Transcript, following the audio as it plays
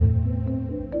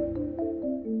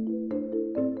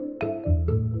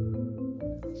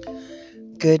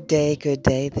Good day, good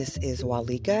day. This is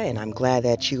Walika, and I'm glad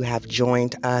that you have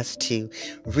joined us to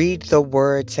read the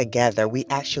Word together. We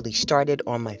actually started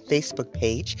on my Facebook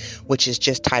page, which is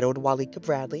just titled Walika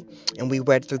Bradley, and we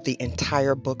read through the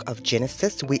entire book of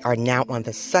Genesis. We are now on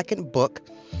the second book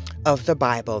of the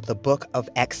Bible, the book of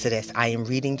Exodus. I am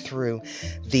reading through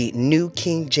the New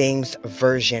King James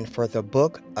Version for the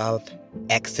book of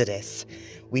Exodus.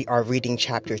 We are reading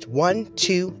chapters 1,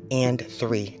 2, and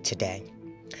 3 today.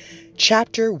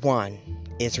 Chapter 1,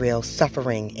 Israel's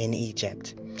suffering in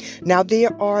Egypt. Now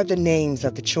there are the names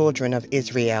of the children of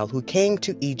Israel who came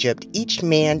to Egypt, each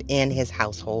man and his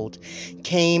household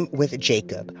came with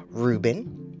Jacob: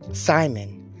 Reuben,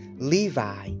 Simon,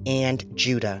 Levi, and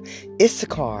Judah,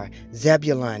 Issachar,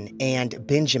 Zebulun, and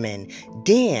Benjamin,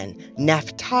 Dan,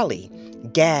 Naphtali,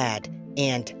 Gad,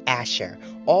 and Asher.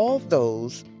 All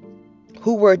those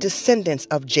who were descendants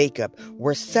of Jacob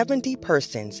were 70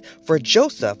 persons, for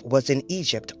Joseph was in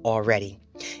Egypt already.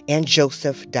 And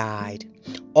Joseph died,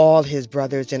 all his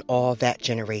brothers and all that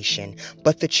generation.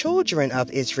 But the children of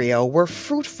Israel were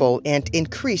fruitful and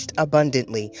increased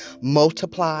abundantly,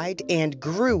 multiplied and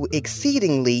grew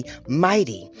exceedingly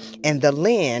mighty, and the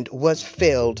land was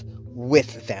filled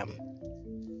with them.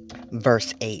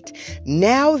 Verse 8,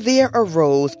 Now there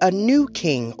arose a new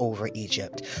king over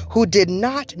Egypt, who did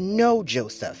not know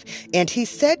Joseph. And he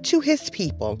said to his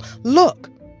people, Look,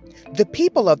 the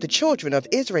people of the children of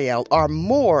Israel are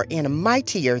more and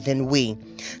mightier than we.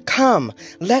 Come,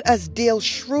 let us deal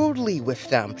shrewdly with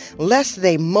them, lest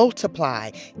they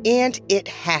multiply. And it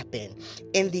happen,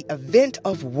 in the event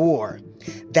of war,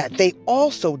 that they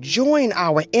also join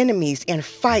our enemies and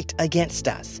fight against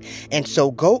us, and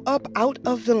so go up out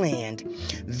of the land.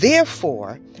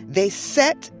 Therefore they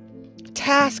set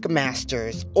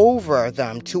taskmasters over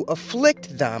them to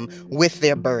afflict them with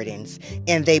their burdens.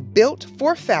 And they built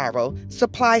for Pharaoh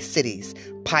supply cities,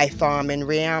 Pithom and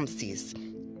Ramses.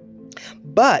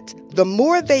 But the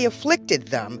more they afflicted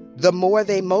them, the more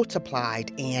they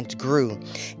multiplied and grew,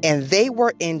 and they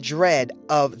were in dread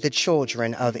of the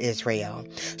children of Israel.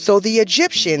 So the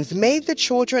Egyptians made the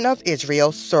children of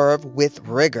Israel serve with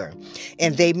rigor,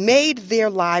 and they made their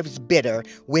lives bitter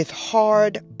with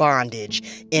hard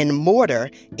bondage, in mortar,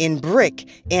 in brick,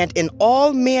 and in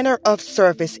all manner of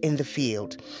service in the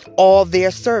field. All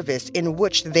their service in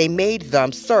which they made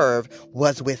them serve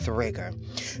was with rigor.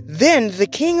 Then the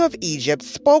king of Egypt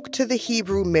spoke to the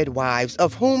Hebrew midwives,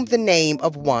 of whom the name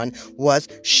of one was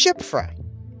Shiphrah,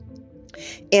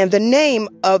 and the name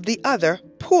of the other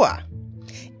Puah.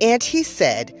 And he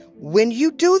said, When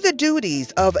you do the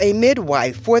duties of a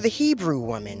midwife for the Hebrew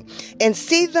woman, and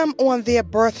see them on their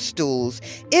birth stools,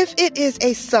 if it is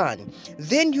a son,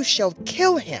 then you shall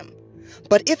kill him.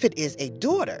 But if it is a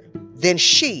daughter, then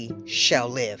she shall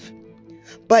live.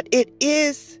 But if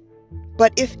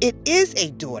it is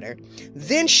a daughter,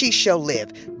 then she shall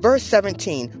live. Verse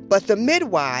 17, But the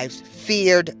midwives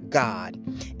feared God,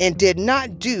 and did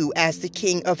not do as the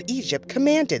king of Egypt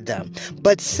commanded them,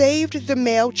 but saved the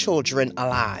male children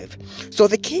alive. So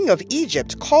the king of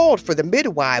Egypt called for the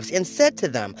midwives and said to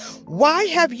them, Why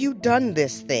have you done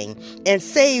this thing, and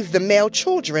saved the male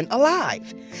children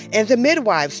alive? And the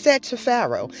midwives said to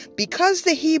Pharaoh, Because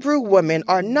the Hebrew women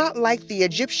are not like the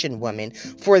Egyptian women,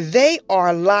 for they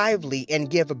are lively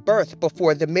and give birth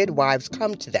before the midwives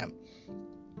come to them.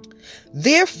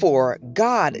 Therefore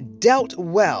God dealt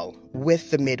well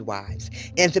with the midwives,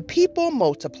 and the people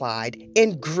multiplied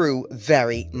and grew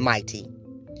very mighty.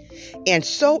 And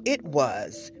so it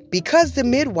was, because the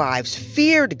midwives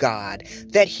feared God,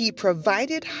 that he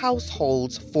provided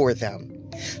households for them.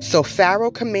 So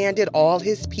Pharaoh commanded all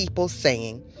his people,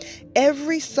 saying,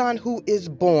 Every son who is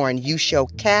born you shall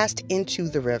cast into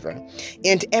the river,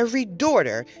 and every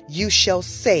daughter you shall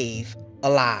save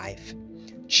alive.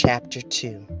 Chapter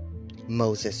 2,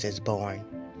 Moses is born.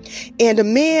 And a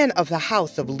man of the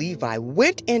house of Levi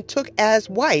went and took as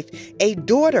wife a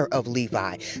daughter of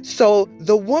Levi. So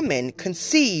the woman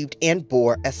conceived and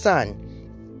bore a son.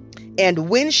 And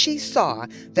when she saw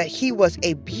that he was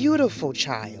a beautiful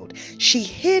child, she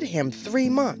hid him 3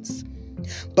 months.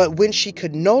 But when she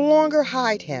could no longer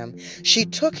hide him, she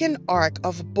took an ark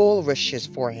of bulrushes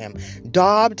for him,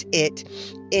 daubed it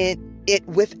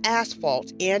with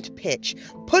asphalt and pitch,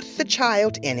 put the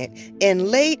child in it, and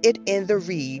laid it in the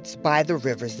reeds by the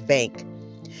river's bank.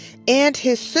 And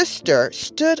his sister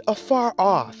stood afar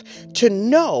off to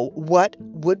know what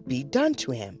would be done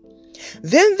to him.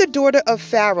 Then the daughter of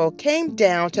Pharaoh came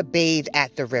down to bathe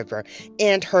at the river,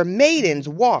 and her maidens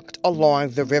walked along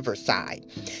the riverside.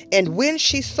 And when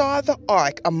she saw the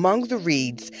ark among the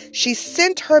reeds, she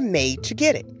sent her maid to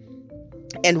get it.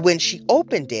 And when she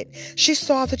opened it, she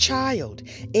saw the child,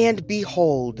 and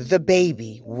behold, the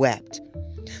baby wept.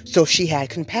 So she had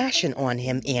compassion on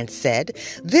him and said,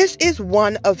 "This is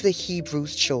one of the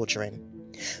Hebrews' children."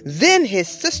 Then his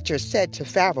sister said to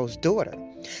Pharaoh's daughter,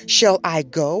 "Shall I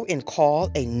go and call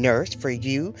a nurse for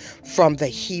you from the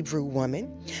Hebrew woman,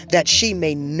 that she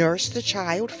may nurse the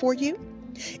child for you?"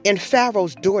 And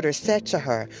Pharaoh's daughter said to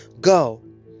her, "Go."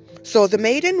 So the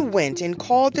maiden went and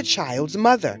called the child's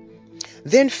mother.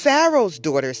 Then Pharaoh's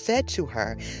daughter said to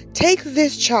her, "Take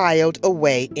this child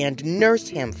away and nurse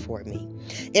him for me,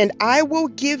 and I will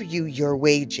give you your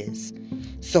wages."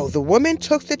 So the woman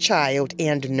took the child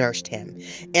and nursed him,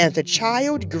 and the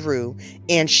child grew,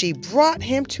 and she brought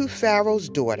him to Pharaoh's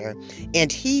daughter,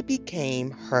 and he became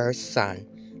her son.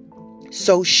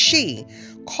 So she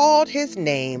called his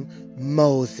name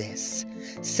Moses,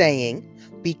 saying,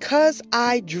 "Because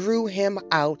I drew him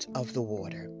out of the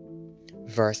water."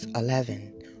 Verse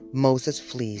 11, Moses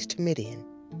flees to Midian.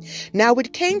 Now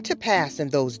it came to pass in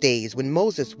those days when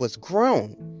Moses was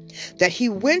grown, that he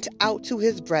went out to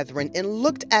his brethren and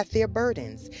looked at their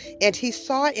burdens, and he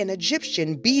saw an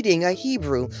Egyptian beating a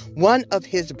Hebrew, one of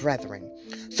his brethren.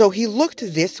 So he looked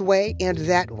this way and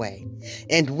that way,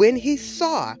 and when he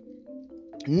saw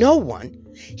no one,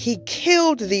 he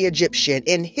killed the Egyptian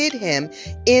and hid him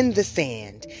in the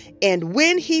sand. And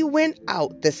when he went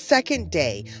out the second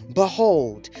day,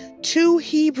 behold, 2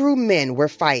 Hebrew men were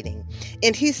fighting.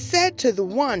 And he said to the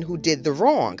one who did the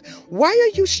wrong, "Why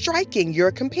are you striking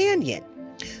your companion?"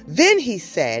 Then he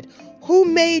said, "Who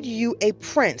made you a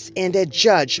prince and a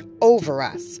judge over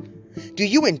us? Do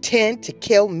you intend to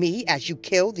kill me as you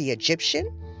killed the Egyptian?"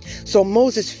 So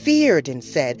Moses feared and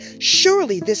said,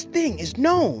 "Surely this thing is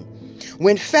known."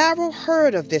 When Pharaoh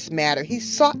heard of this matter, he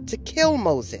sought to kill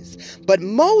Moses. But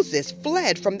Moses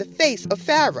fled from the face of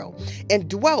Pharaoh and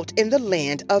dwelt in the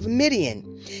land of Midian.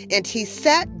 And he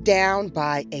sat down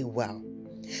by a well.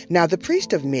 Now the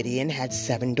priest of Midian had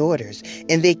 7 daughters,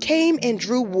 and they came and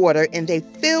drew water, and they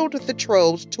filled the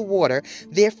troughs to water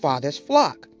their father's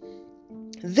flock.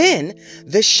 Then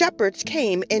the shepherds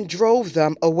came and drove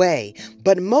them away,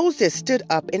 but Moses stood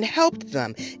up and helped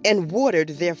them and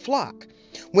watered their flock.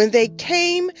 When they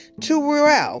came to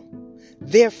Reuel,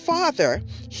 their father,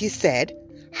 he said,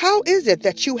 "How is it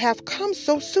that you have come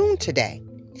so soon today?"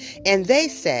 And they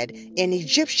said, "An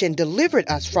Egyptian delivered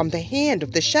us from the hand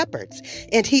of the shepherds,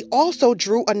 and he also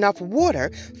drew enough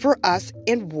water for us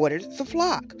and watered the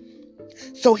flock."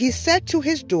 So he said to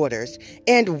his daughters,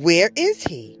 "And where is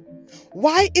he?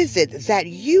 Why is it that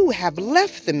you have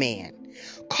left the man?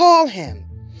 Call him,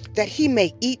 that he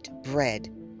may eat bread."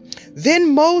 Then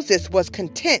Moses was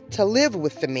content to live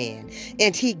with the man,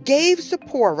 and he gave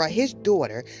Zipporah his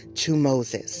daughter to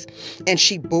Moses. And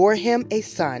she bore him a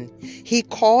son. He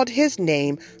called his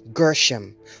name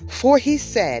Gershom, for he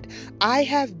said, "I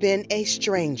have been a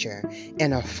stranger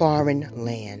in a foreign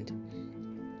land."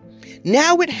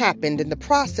 Now it happened in the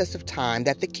process of time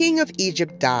that the king of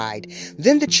Egypt died.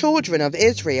 Then the children of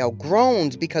Israel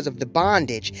groaned because of the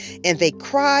bondage, and they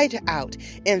cried out,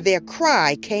 and their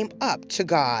cry came up to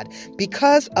God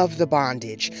because of the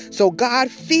bondage. So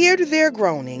God feared their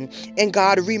groaning, and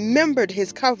God remembered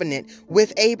his covenant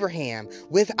with Abraham,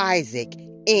 with Isaac,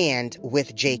 and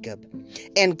with Jacob.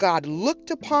 And God looked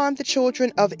upon the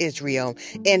children of Israel,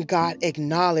 and God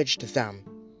acknowledged them.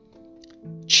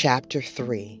 Chapter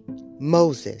 3.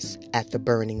 Moses at the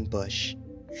burning bush.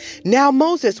 Now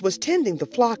Moses was tending the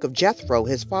flock of Jethro,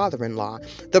 his father-in-law,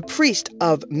 the priest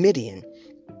of Midian.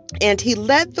 And he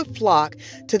led the flock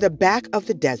to the back of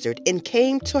the desert and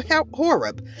came to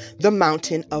Horeb, the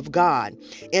mountain of God.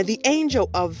 And the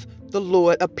angel of the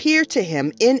Lord appeared to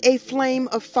him in a flame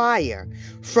of fire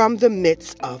from the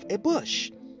midst of a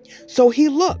bush. So he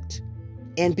looked,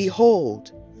 and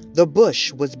behold, the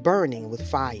bush was burning with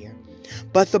fire,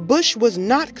 but the bush was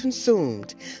not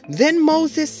consumed. Then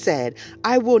Moses said,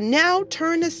 "I will now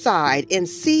turn aside and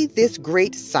see this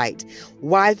great sight,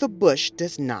 why the bush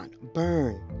does not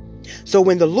burn." So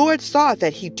when the Lord saw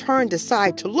that he turned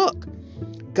aside to look,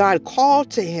 God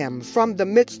called to him from the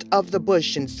midst of the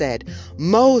bush and said,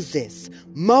 "Moses,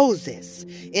 Moses."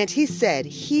 And he said,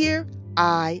 "Here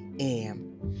I am."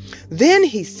 Then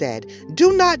he said,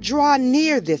 "Do not draw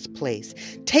near this place.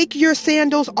 Take your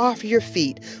sandals off your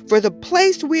feet, for the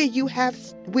place where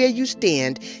you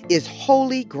stand is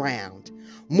holy ground."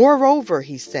 Moreover,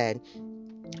 he said,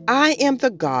 "I am the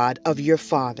God of your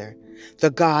father,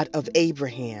 the God of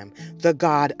Abraham, the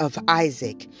God of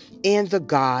Isaac, and the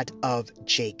God of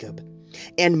Jacob."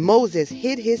 And Moses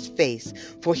hid his face,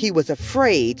 for he was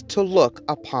afraid to look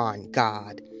upon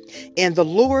God. And the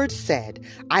Lord said,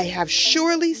 I have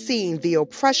surely seen the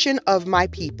oppression of my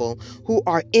people who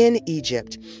are in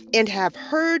Egypt, and have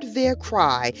heard their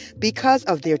cry because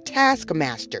of their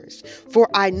taskmasters. For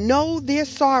I know their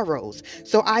sorrows,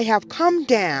 so I have come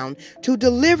down to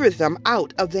deliver them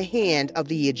out of the hand of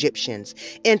the Egyptians,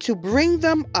 and to bring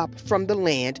them up from the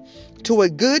land to a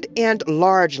good and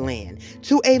large land,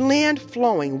 to a land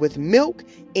flowing with milk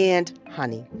and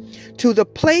honey, to the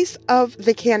place of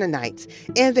the Canaanites,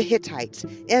 and the Hittites,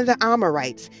 and the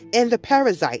Amorites, and the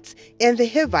Perizzites, and the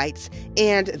Hivites,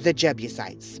 and the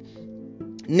Jebusites.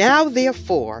 Now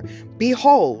therefore,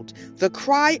 behold, the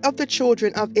cry of the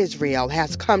children of Israel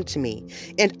has come to me,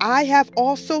 and I have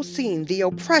also seen the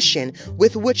oppression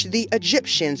with which the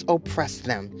Egyptians oppress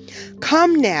them.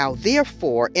 Come now,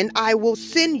 therefore, and I will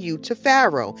send you to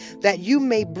Pharaoh, that you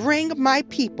may bring my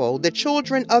people, the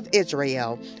children of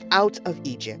Israel, out of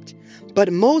Egypt.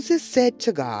 But Moses said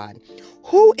to God,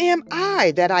 Who am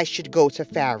I that I should go to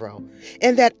Pharaoh,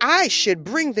 and that I should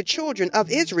bring the children of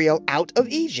Israel out of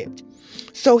Egypt?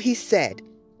 So he said,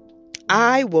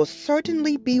 I will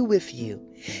certainly be with you,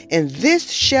 and this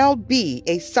shall be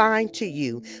a sign to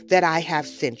you that I have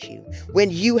sent you. When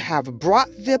you have brought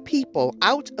the people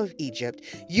out of Egypt,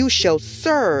 you shall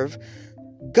serve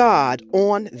God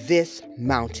on this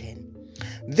mountain.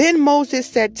 Then Moses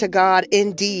said to God,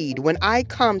 Indeed, when I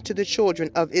come to the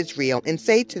children of Israel and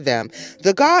say to them,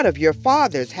 The God of your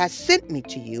fathers has sent me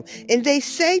to you, and they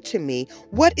say to me,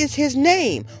 What is his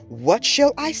name? What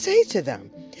shall I say to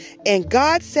them? And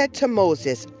God said to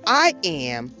Moses, I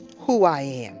am who I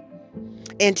am.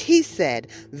 And he said,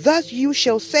 Thus you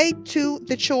shall say to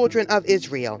the children of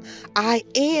Israel, I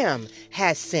am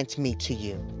has sent me to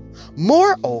you.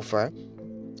 Moreover,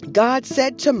 God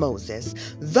said to Moses,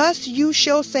 Thus you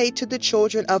shall say to the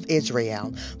children of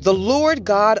Israel, The Lord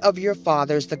God of your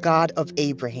fathers, the God of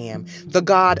Abraham, the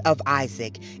God of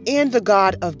Isaac, and the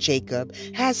God of Jacob,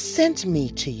 has sent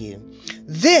me to you.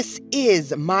 This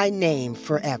is my name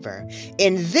forever,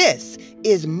 and this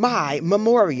is my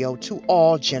memorial to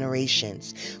all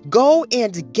generations. Go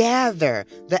and gather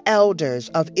the elders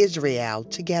of Israel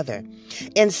together,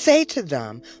 and say to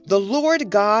them, The Lord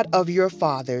God of your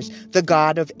fathers, the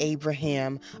God of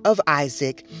Abraham, of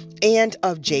Isaac, and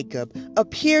of Jacob,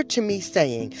 appeared to me,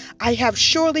 saying, I have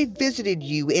surely visited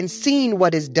you and seen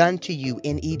what is done to you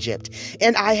in Egypt,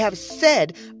 and I have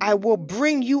said, I will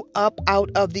bring you up out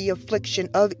of the affliction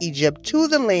of Egypt to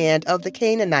the land of the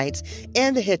Canaanites,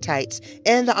 and the Hittites,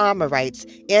 and the Amorites,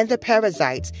 and the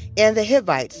Perizzites, and the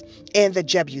Hivites, and the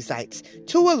Jebusites,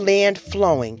 to a land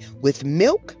flowing with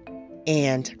milk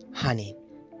and honey.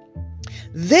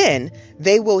 Then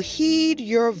they will heed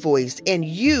your voice, and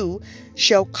you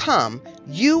shall come,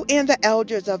 you and the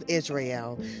elders of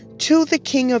Israel, to the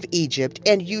king of Egypt,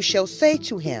 and you shall say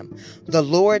to him, The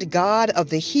Lord God of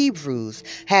the Hebrews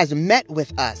has met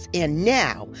with us, and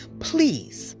now,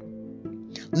 please,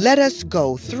 let us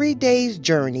go 3 days'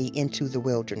 journey into the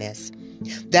wilderness,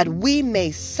 that we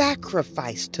may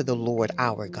sacrifice to the Lord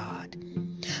our God.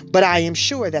 But I am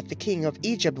sure that the king of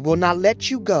Egypt will not let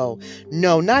you go,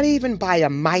 no, not even by a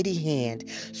mighty hand.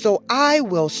 So I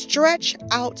will stretch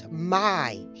out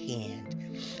my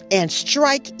hand and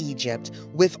strike Egypt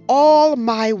with all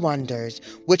my wonders,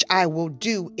 which I will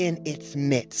do in its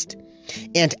midst.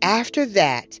 And after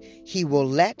that, he will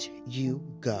let you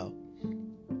go.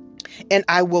 And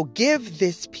I will give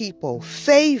this people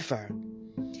favor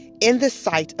in the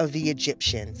sight of the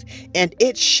Egyptians. And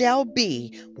it shall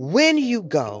be when you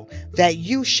go that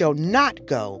you shall not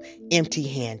go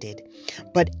empty-handed.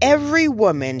 But every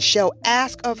woman shall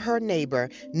ask of her neighbor,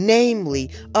 namely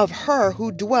of her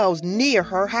who dwells near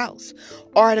her house,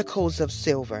 articles of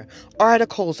silver,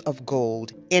 articles of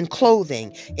gold, and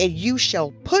clothing, and you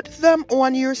shall put them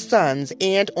on your sons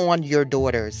and on your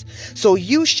daughters. So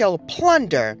you shall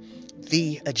plunder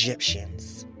the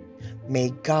Egyptians.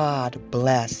 May God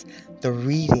bless the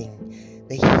reading,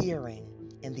 the hearing,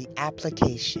 and the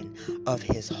application of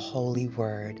his holy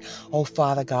word. Oh,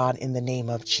 Father God, in the name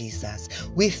of Jesus,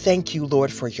 we thank you,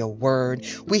 Lord, for your word.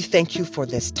 We thank you for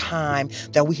this time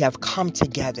that we have come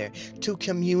together to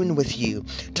commune with you,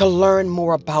 to learn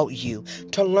more about you,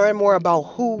 to learn more about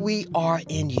who we are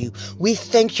in you. We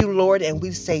thank you, Lord, and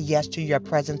we say yes to your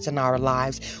presence in our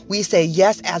lives. We say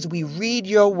yes as we read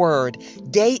your word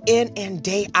day in and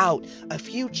day out, a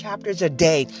few chapters a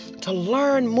day, to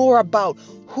learn more about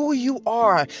who you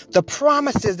are, the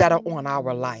promises that are on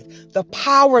our life, the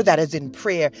power that is in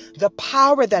prayer, the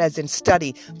power that is in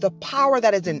study, the power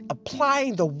that is in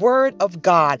applying the word of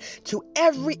God to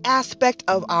every aspect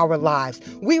of our lives.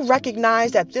 We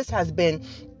recognize that this has been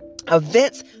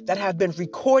events that have been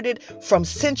recorded from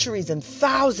centuries and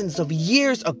thousands of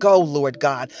years ago, Lord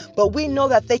God. But we know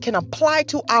that they can apply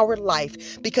to our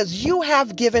life because you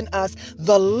have given us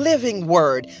the living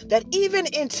word, that even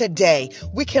in today,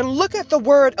 we can look at the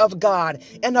word of God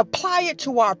and apply it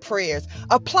to our prayers,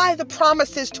 apply the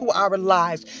promises to our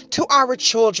lives, to our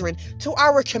children, to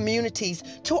our communities,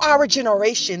 to our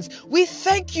generations. We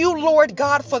thank you, Lord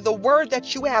God, for the word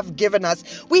that you have given us.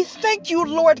 We thank you,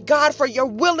 Lord God, for your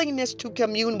willingness to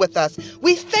commune with us.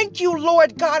 We thank you,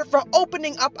 Lord God, for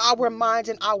opening up our minds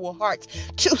and our hearts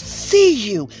to see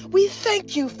you. We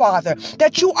thank you, Father,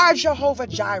 that you are Jehovah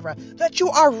Jireh, that you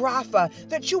are Rapha,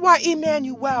 that you are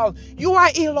Emmanuel, you are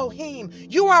Elohim,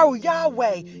 you are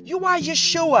Yahweh, you are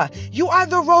Yeshua, you are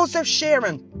the Rose of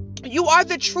Sharon. You are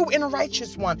the true and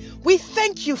righteous one. We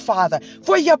thank you, Father,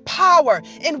 for your power.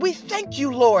 And we thank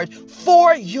you, Lord,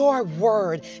 for your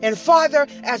word. And Father,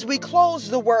 as we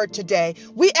close the word today,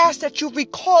 we ask that you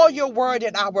recall your word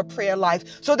in our prayer life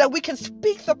so that we can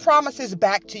speak the promises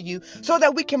back to you, so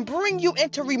that we can bring you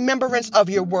into remembrance of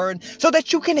your word, so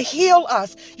that you can heal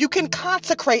us, you can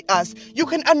consecrate us, you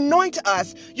can anoint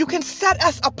us, you can set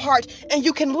us apart, and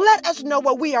you can let us know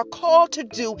what we are called to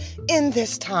do in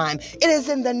this time. It is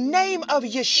in the name of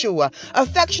Yeshua,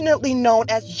 affectionately known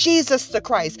as Jesus the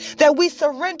Christ, that we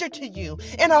surrender to you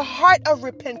in a heart of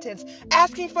repentance,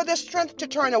 asking for the strength to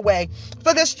turn away,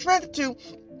 for the strength to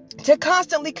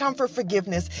constantly come for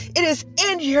forgiveness. It is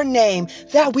in your name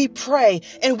that we pray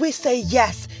and we say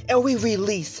yes and we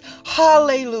release.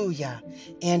 Hallelujah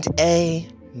and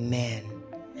amen.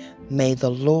 May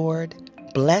the Lord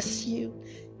bless you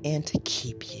and to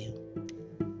keep you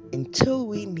until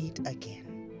we meet again.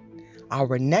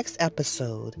 Our next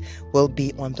episode will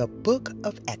be on the book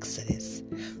of Exodus,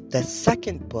 the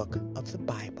second book of the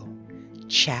Bible,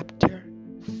 chapter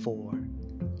 4.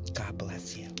 God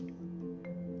bless you.